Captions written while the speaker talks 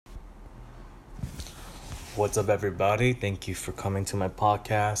What's up, everybody? Thank you for coming to my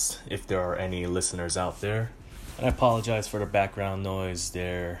podcast. If there are any listeners out there, and I apologize for the background noise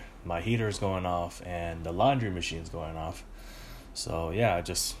there. My heater is going off and the laundry machine's going off. So, yeah,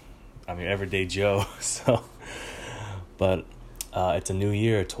 I'm your everyday Joe. But it's a new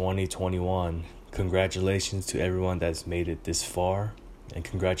year, 2021. Congratulations to everyone that's made it this far, and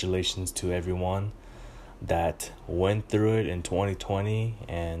congratulations to everyone that went through it in 2020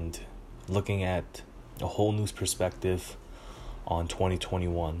 and looking at a whole new perspective on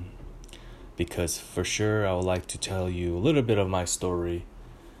 2021, because for sure I would like to tell you a little bit of my story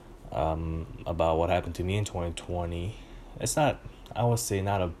about what happened to me in 2020. It's not, I would say,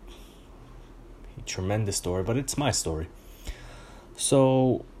 not a tremendous story, but it's my story.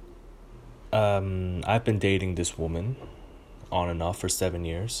 So I've been dating this woman on and off for 7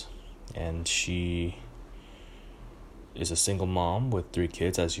 years, and she is a single mom with 3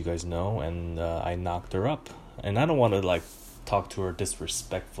 kids, as you guys know, and I knocked her up. And I don't want to talk to her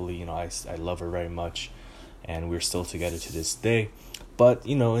disrespectfully. I love her very much, and we're still together to this day. But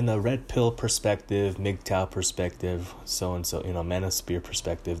in a red pill perspective, MGTOW perspective, so and so, manosphere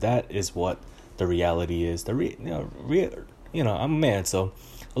perspective, that is what the reality is. I'm a man, so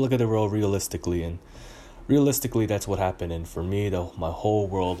I look at the world realistically, and realistically, that's what happened. And for me, my whole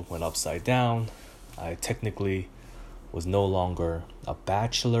world went upside down. I technically was no longer a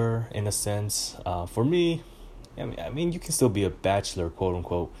bachelor in a sense. For me, I mean, you can still be a bachelor, quote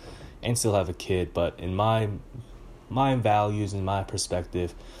unquote, and still have a kid. But in my values and my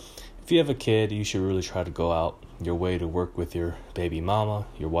perspective, if you have a kid, you should really try to go out your way to work with your baby mama,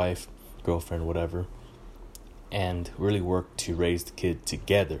 your wife, girlfriend, whatever, and really work to raise the kid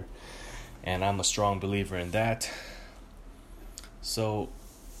together. And I'm a strong believer in that. So,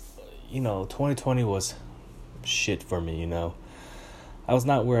 2020 was shit for me. I was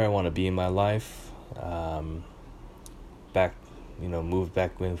not where I want to be in my life. Moved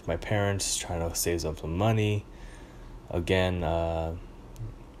back in with my parents, trying to save up some money. Again,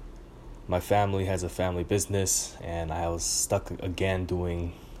 my family has a family business, and I was stuck again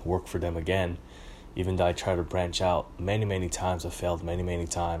doing work for them again. Even though I tried to branch out many times, I failed many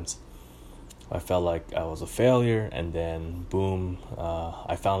times. I felt like I was a failure, and then boom,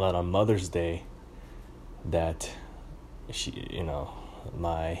 I found out on Mother's Day that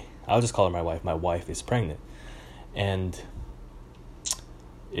I'll just call her my wife. My wife is pregnant, and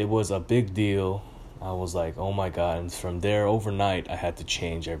it was a big deal. I was like, oh my God. And from there, overnight, I had to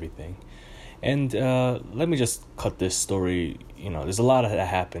change everything. And let me just cut this story. There's a lot that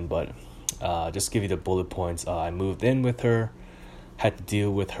happened, but just give you the bullet points. I moved in with her, had to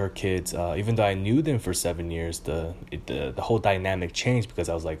deal with her kids. Even though I knew them for 7 years, the whole dynamic changed, because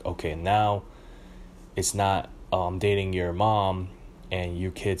I was like, okay, now it's not I'm dating your mom and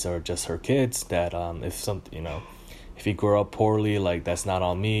your kids are just her kids. That if you grow up poorly, that's not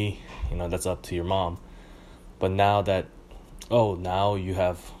on me. That's up to your mom. But now that now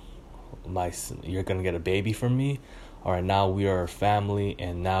you're gonna get a baby from me. All right, now we are a family,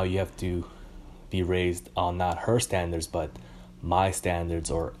 and now you have to be raised on not her standards but my standards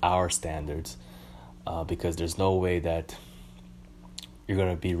or our standards, because there's no way that you're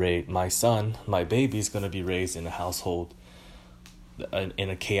going to be raised, my baby is going to be raised in a household, in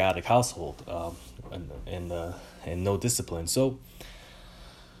a chaotic household, and no discipline. So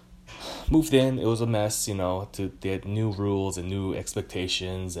moved in, it was a mess. They had new rules and new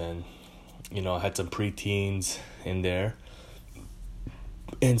expectations, and I had some preteens in there,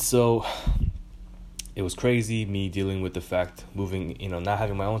 and so it was crazy, me dealing with the fact, moving, not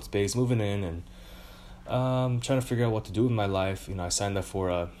having my own space, moving in, and trying to figure out what to do with my life. I signed up for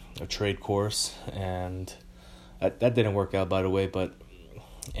a trade course, and that didn't work out, by the way. But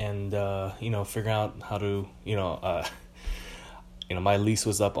figuring out how to my lease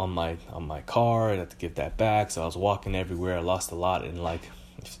was up on my car. I had to give that back, so I was walking everywhere. I lost a lot, and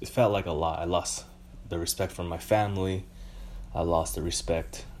it felt like a lot. I lost the respect from my family. I lost the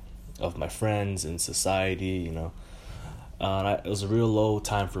respect of my friends and society. It was a real low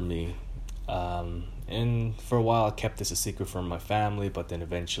time for me. And for a while, I kept this a secret from my family, but then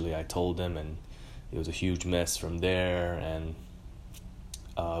eventually I told them, and it was a huge mess from there. And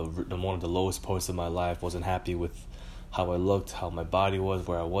one of the lowest points of my life, wasn't happy with how I looked, how my body was,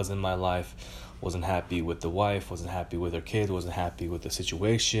 where I was in my life, wasn't happy with the wife, wasn't happy with her kids, wasn't happy with the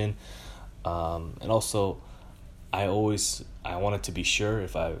situation. And also, I wanted to be sure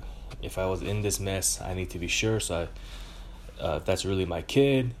if I was in this mess, I need to be sure. So if that's really my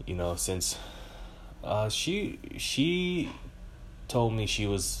kid, since she told me she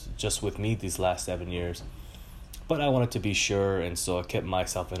was just with me these last 7 years, but I wanted to be sure, and so I kept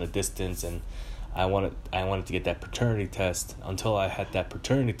myself in a distance, and I wanted to get that paternity test. Until I had that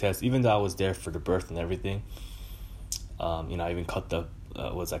paternity test, even though I was there for the birth and everything, I even cut the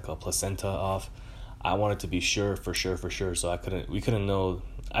what's that called, placenta off. I wanted to be sure, for sure. So we couldn't know.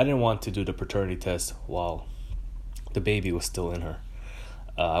 I didn't want to do the paternity test while the baby was still in her.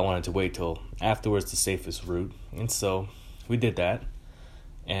 I wanted to wait till afterwards, the safest route. And so we did that.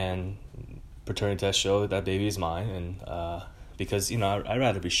 And paternity test showed that baby is mine. And because, I'd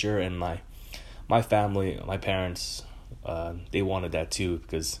rather be sure. And my family, my parents, they wanted that too.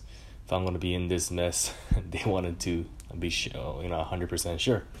 Because if I'm going to be in this mess, they wanted to be 100%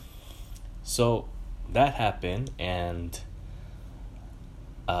 sure. So that happened. And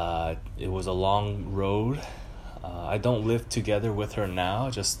it was a long road. I don't live together with her now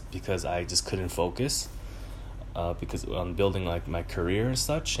just because I just couldn't focus. Because I'm building like my career and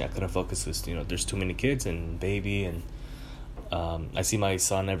such. I couldn't focus because, there's too many kids and baby. And I see my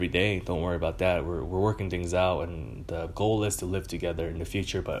son every day. Don't worry about that. We're working things out. And the goal is to live together in the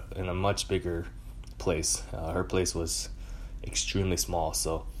future, but in a much bigger place. Her place was extremely small.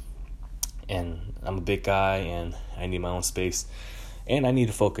 And I'm a big guy and I need my own space. And I need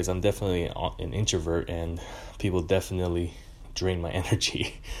to focus. I'm definitely an introvert, and people definitely drain my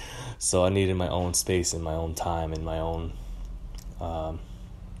energy. So I needed my own space and my own time and my own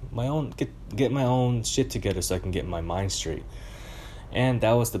get my own shit together so I can get my mind straight. And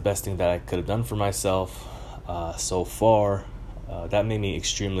that was the best thing that I could have done for myself so far. That made me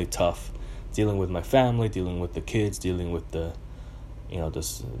extremely tough, dealing with my family, dealing with the kids, dealing with the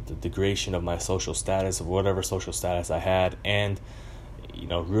degradation of my social status, of whatever social status I had, and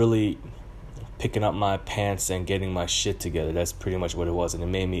really picking up my pants and getting my shit together. That's pretty much what it was. And it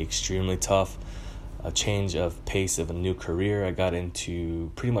made me extremely tough. A change of pace of a new career. I got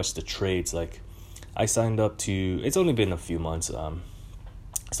into pretty much the trades. Like, I signed up to, it's only been a few months.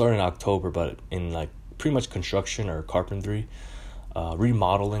 Started in October, but in like pretty much construction or carpentry,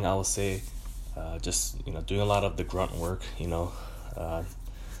 remodeling, I would say. Just, doing a lot of the grunt work,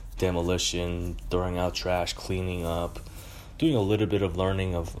 demolition, throwing out trash, cleaning up, doing a little bit of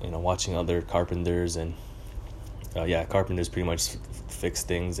learning of, watching other carpenters, and carpenters pretty much fix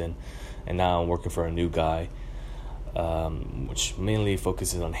things, and now I'm working for a new guy, which mainly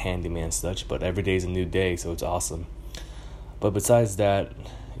focuses on handyman such, but every day is a new day, so it's awesome. But besides that,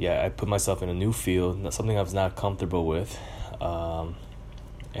 I put myself in a new field, something I was not comfortable with,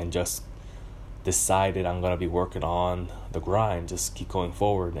 and just decided I'm going to be working on the grind, just keep going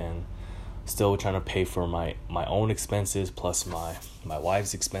forward, and still trying to pay for my own expenses, plus my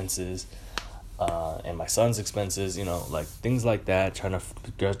wife's expenses, and my son's expenses, like things like that, trying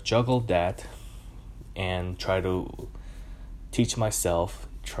to juggle that and try to teach myself,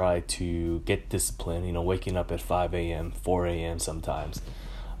 try to get discipline, waking up at 5 a.m., 4 a.m. sometimes,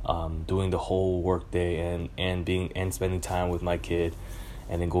 doing the whole work day and spending time with my kid,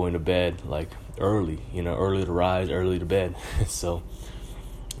 and then going to bed like early, early to rise, early to bed. So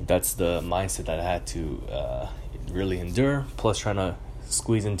that's the mindset that I had to really endure, plus trying to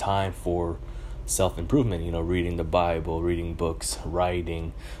squeeze in time for self-improvement, reading the Bible, reading books,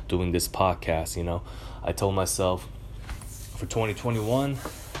 writing, doing this podcast. I told myself for 2021,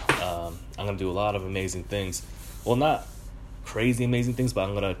 I'm going to do a lot of amazing things. Well, not crazy amazing things, but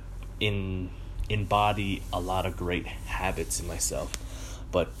I'm going to embody a lot of great habits in myself.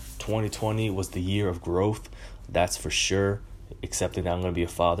 But 2020 was the year of growth, that's for sure. Accepting that I'm going to be a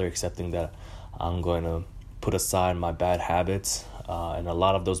father, accepting that I'm going to put aside my bad habits, and a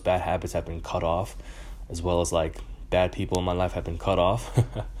lot of those bad habits have been cut off, as well as like bad people in my life have been cut off.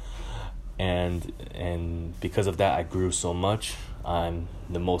 and because of that, I grew so much. I'm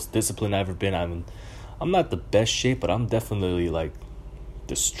the most disciplined I've ever been. I'm not the best shape, but I'm definitely like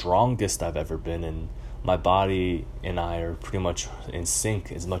the strongest I've ever been, and my body and I are pretty much in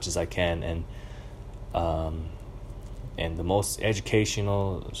sync as much as I can, and the most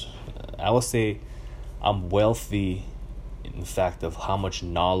educational, I would say I'm wealthy in the fact of how much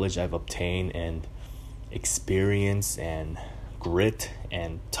knowledge I've obtained, and experience and grit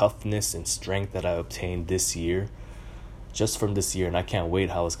and toughness and strength that I obtained this year, just from this year, and I can't wait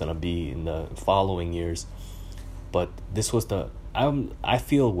how it's going to be in the following years. But this was I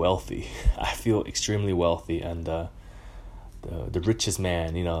feel wealthy. I feel extremely wealthy, and the richest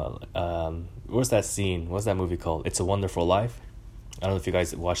man, what's that scene? What's that movie called? It's a Wonderful Life. I don't know if you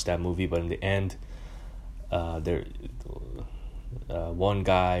guys watched that movie, but in the end, one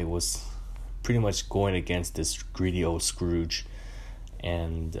guy was pretty much going against this greedy old Scrooge,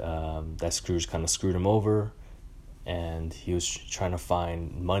 and that Scrooge kind of screwed him over, and he was trying to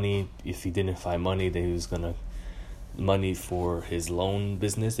find money. If he didn't find money, then he was gonna money for his loan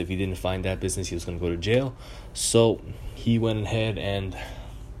business. If he didn't find that business, he was going to go to jail. So he went ahead and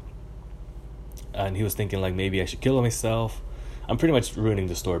he was thinking like maybe I should kill myself. I'm pretty much ruining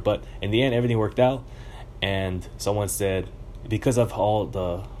the story, but in the end everything worked out. And someone said because of all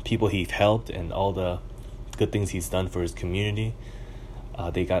the people he helped and all the good things he's done for his community,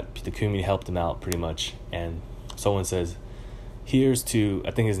 the community helped him out pretty much. And someone says, here's to,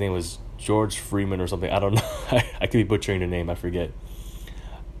 I think his name was George Freeman or something, I don't know. I could be butchering the name, I forget.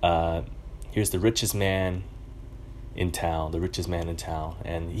 Here's the richest man in town,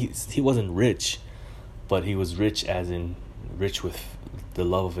 and he wasn't rich, but he was rich as in rich with the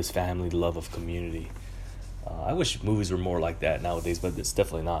love of his family, the love of community. I wish movies were more like that nowadays, but it's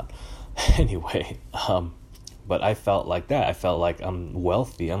definitely not. Anyway, but I felt like that. I felt like I'm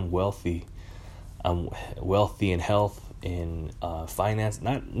wealthy in health, in finance,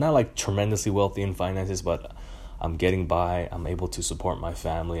 not like tremendously wealthy in finances, but I'm getting by. I'm able to support my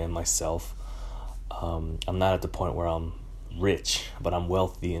family and myself. I'm not at the point where I'm rich, but I'm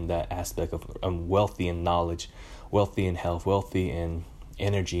wealthy in that aspect I'm wealthy in knowledge, wealthy in health, wealthy in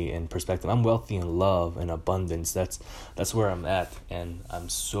energy and perspective. I'm wealthy in love and abundance. That's where I'm at, and I'm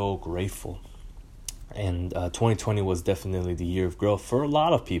so grateful. And 2020 was definitely the year of growth for a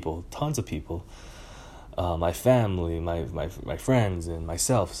lot of people, tons of people, my family, my friends, and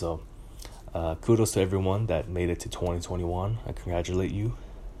myself. So kudos to everyone that made it to 2021. I congratulate you.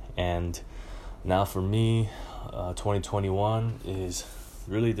 And now for me, 2021 is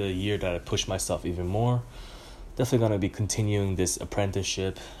really the year that I push myself even more. Definitely going to be continuing this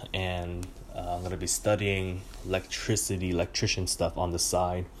apprenticeship, and I'm going to be studying electrician stuff on the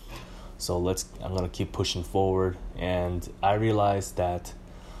side. So I'm going to keep pushing forward. And I realized that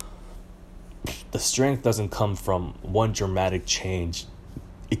the strength doesn't come from one dramatic change.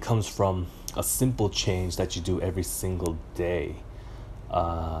 It comes from a simple change that you do every single day.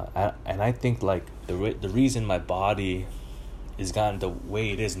 And I think like the reason my body is gotten the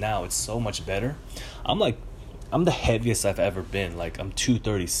way it is now, it's so much better. I'm the heaviest I've ever been. Like I'm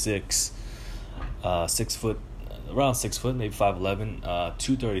 236, 6 foot, around 6 foot, maybe 5'11",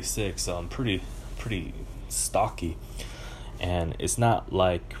 236. So I'm pretty stocky, and it's not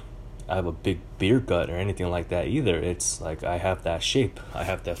like I have a big beer gut or anything like that either. It's like I have that shape, I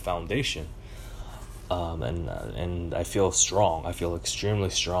have that foundation, and I feel strong. I feel extremely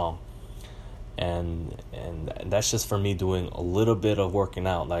strong, and that's just for me doing a little bit of working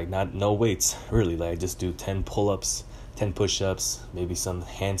out, like no weights really. Like I just do 10 pull-ups, 10 push-ups, maybe some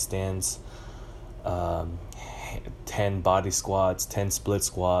handstands, 10 body squats, 10 split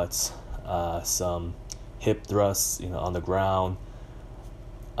squats, some hip thrusts, on the ground,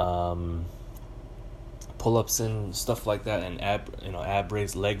 pull-ups and stuff like that, and ab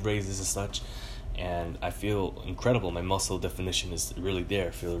raise, leg raises and such. And I feel incredible. My muscle definition is really there.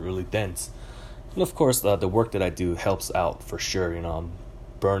 I feel really dense. And of course, the work that I do helps out for sure. I'm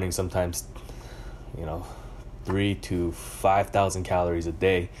burning sometimes, 3,000 to 5,000 calories a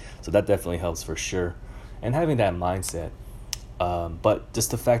day. So that definitely helps for sure. And having that mindset. But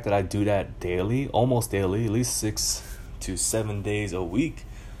just the fact that I do that daily, almost daily, at least 6 to 7 days a week,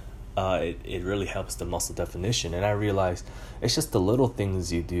 it really helps the muscle definition. And I realized it's just the little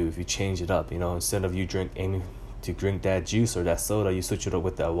things you do if you change it up. Instead of you aiming to drink that juice or that soda, you switch it up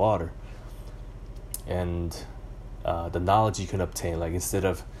with that water. And the knowledge you can obtain, like instead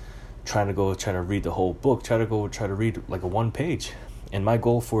of trying to read the whole book, try to read like a 1 page. And my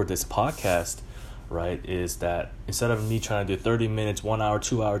goal for this podcast, right, is that instead of me trying to do 30 minutes, 1 hour,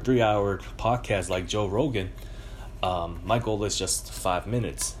 2 hour, 3 hour podcast like Joe Rogan, my goal is just 5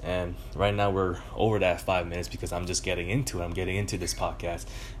 minutes. And right now we're over that 5 minutes because I'm just getting into it. I'm getting into this podcast,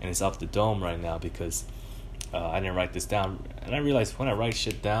 and it's off the dome right now because I didn't write this down. And I realized when I write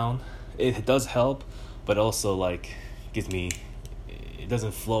shit down, it does help, but also like it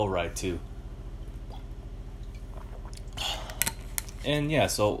doesn't flow right too. And yeah,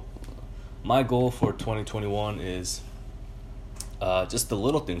 so my goal for 2021 is just the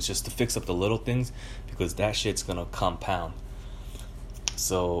little things, just to fix up the little things, because that shit's gonna compound.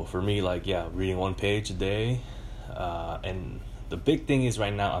 So for me, like, reading 1 page a day, and the big thing is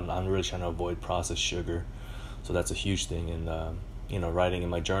right now I'm really trying to avoid processed sugar, so that's a huge thing. And writing in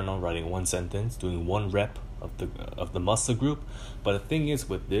my journal, writing 1 sentence, doing 1 rep of the muscle group. But the thing is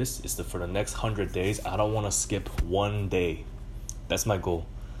with this is that for the next 100 days, I don't want to skip 1 day. That's my goal.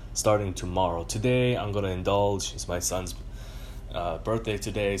 Starting tomorrow. Today I'm gonna indulge. It's my son's birthday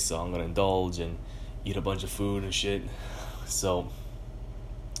today, so I'm gonna indulge and eat a bunch of food and shit.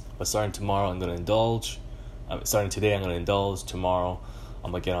 But starting tomorrow I'm gonna indulge. Starting today I'm gonna indulge. Tomorrow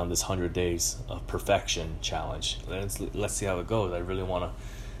I'm gonna get on this 100 days of perfection challenge. Let's see how it goes. I really want to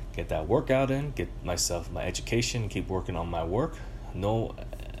get that workout in, get myself my education, keep working on my work.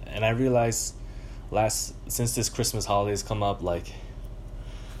 And I realized since this Christmas holidays come up, like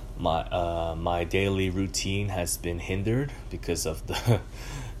my daily routine has been hindered because of the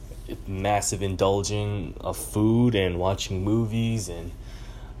massive indulging of food and watching movies and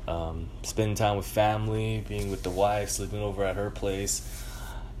spending time with family, being with the wife, sleeping over at her place.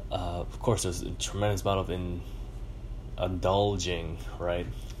 Of course, there's a tremendous amount of indulging, right?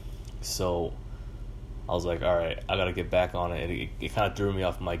 So I was like, all right, I gotta get back on it. It kind of threw me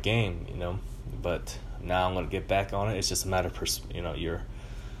off my game, but now I'm gonna get back on it. It's just a matter of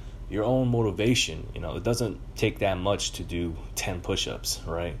your own motivation. It doesn't take that much to do 10 push-ups,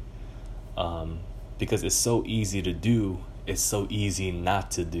 right? Because it's so easy to do, it's so easy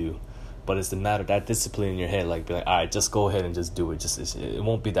not to do. But it's the matter, that discipline in your head, like, be like, all right, just go ahead and just do it. It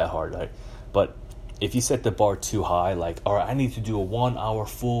won't be that hard, right? But if you set the bar too high, like, all right, I need to do a 1 hour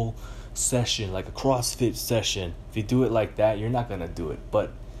full session, like a CrossFit session. If you do it like that, you're not gonna do it.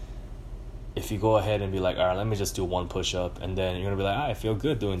 But if you go ahead and be like, all right, let me just do 1 push-up, and then you're gonna be like, I feel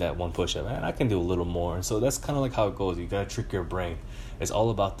good doing that 1 push-up, man, I can do a little more. And so that's kind of like how it goes. You gotta trick your brain. It's all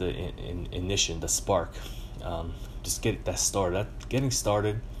about the ignition, the spark. Just get that started. Getting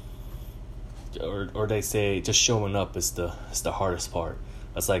started, or they say just showing up is the hardest part.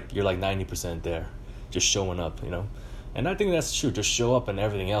 That's like you're like 90% there, just showing up, And I think that's true. Just show up, and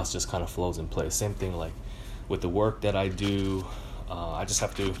everything else just kind of flows in place. Same thing like with the work that I do. I just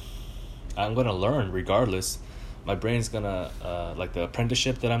have to. I'm gonna learn regardless. My brain's gonna like the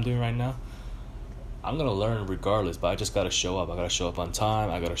apprenticeship that I'm doing right now. I'm gonna learn regardless, but I just gotta show up. I gotta show up on time.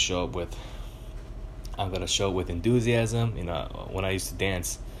 I'm gonna show up with enthusiasm. When I used to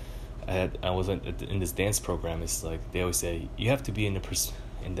dance, I was in this dance program. It's like they always say you have to be in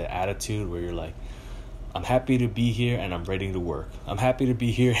the attitude where you're like, I'm happy to be here and I'm ready to work. I'm happy to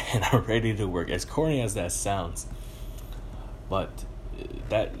be here and I'm ready to work. As corny as that sounds, but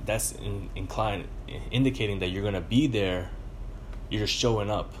that's indicating that you're gonna be there. You're just showing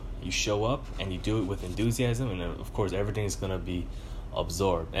up. You show up and you do it with enthusiasm, and of course everything's gonna be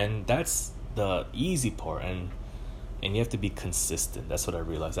absorbed. And that's the easy part. And you have to be consistent. That's what I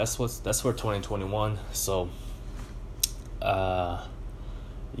realized. That's for 2021. So,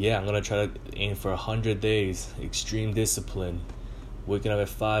 yeah, I'm gonna try to aim for 100 days, extreme discipline, waking up at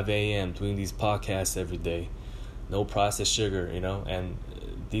 5 a.m., doing these podcasts every day, no processed sugar, and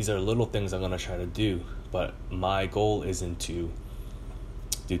these are little things I'm gonna try to do. But my goal isn't to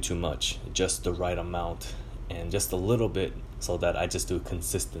do too much, just the right amount, and just a little bit, so that I just do it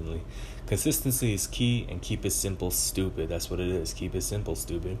consistently. Consistency is key, and keep it simple, stupid. That's what it is. Keep it simple,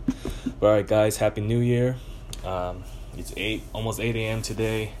 stupid. All right, guys, Happy New Year. It's almost 8 a.m.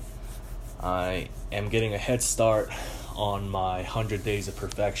 today. I am getting a head start on my 100 days of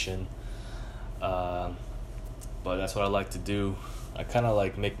perfection. But that's what I like to do. I kind of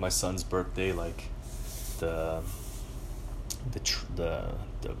like make my son's birthday like the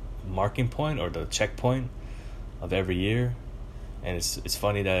marking point or the checkpoint of every year. And it's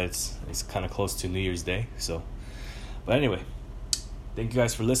funny that it's kind of close to New Year's Day. So, but anyway, thank you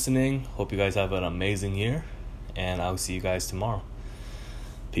guys for listening. Hope you guys have an amazing year, and I'll see you guys tomorrow.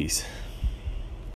 Peace.